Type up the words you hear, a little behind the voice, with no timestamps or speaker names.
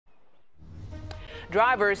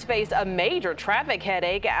Drivers face a major traffic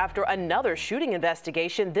headache after another shooting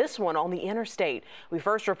investigation, this one on the interstate. We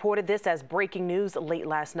first reported this as breaking news late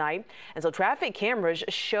last night. And so traffic cameras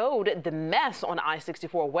showed the mess on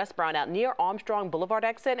I-64 westbound out near Armstrong Boulevard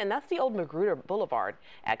exit. And that's the old Magruder Boulevard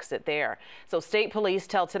exit there. So state police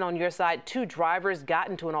tell 10 on your side 2 drivers got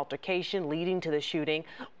into an altercation leading to the shooting.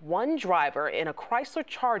 One driver in a Chrysler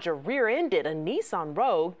Charger rear-ended a Nissan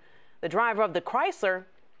Rogue. The driver of the Chrysler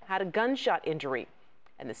had a gunshot injury.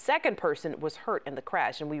 And the second person was hurt in the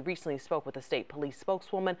crash. And we recently spoke with a state police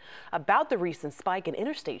spokeswoman about the recent spike in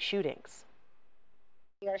interstate shootings.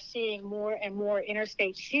 We are seeing more and more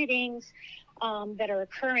interstate shootings that are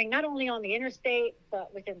occurring not only on the interstate,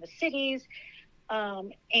 but within the cities.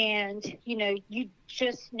 And, you know,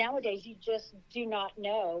 nowadays, you just do not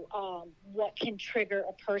know what can trigger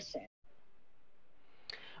a person.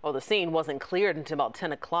 Well, the scene wasn't cleared until about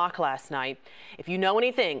 10 o'clock last night. If you know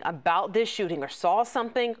anything about this shooting or saw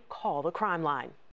something, call the crime line.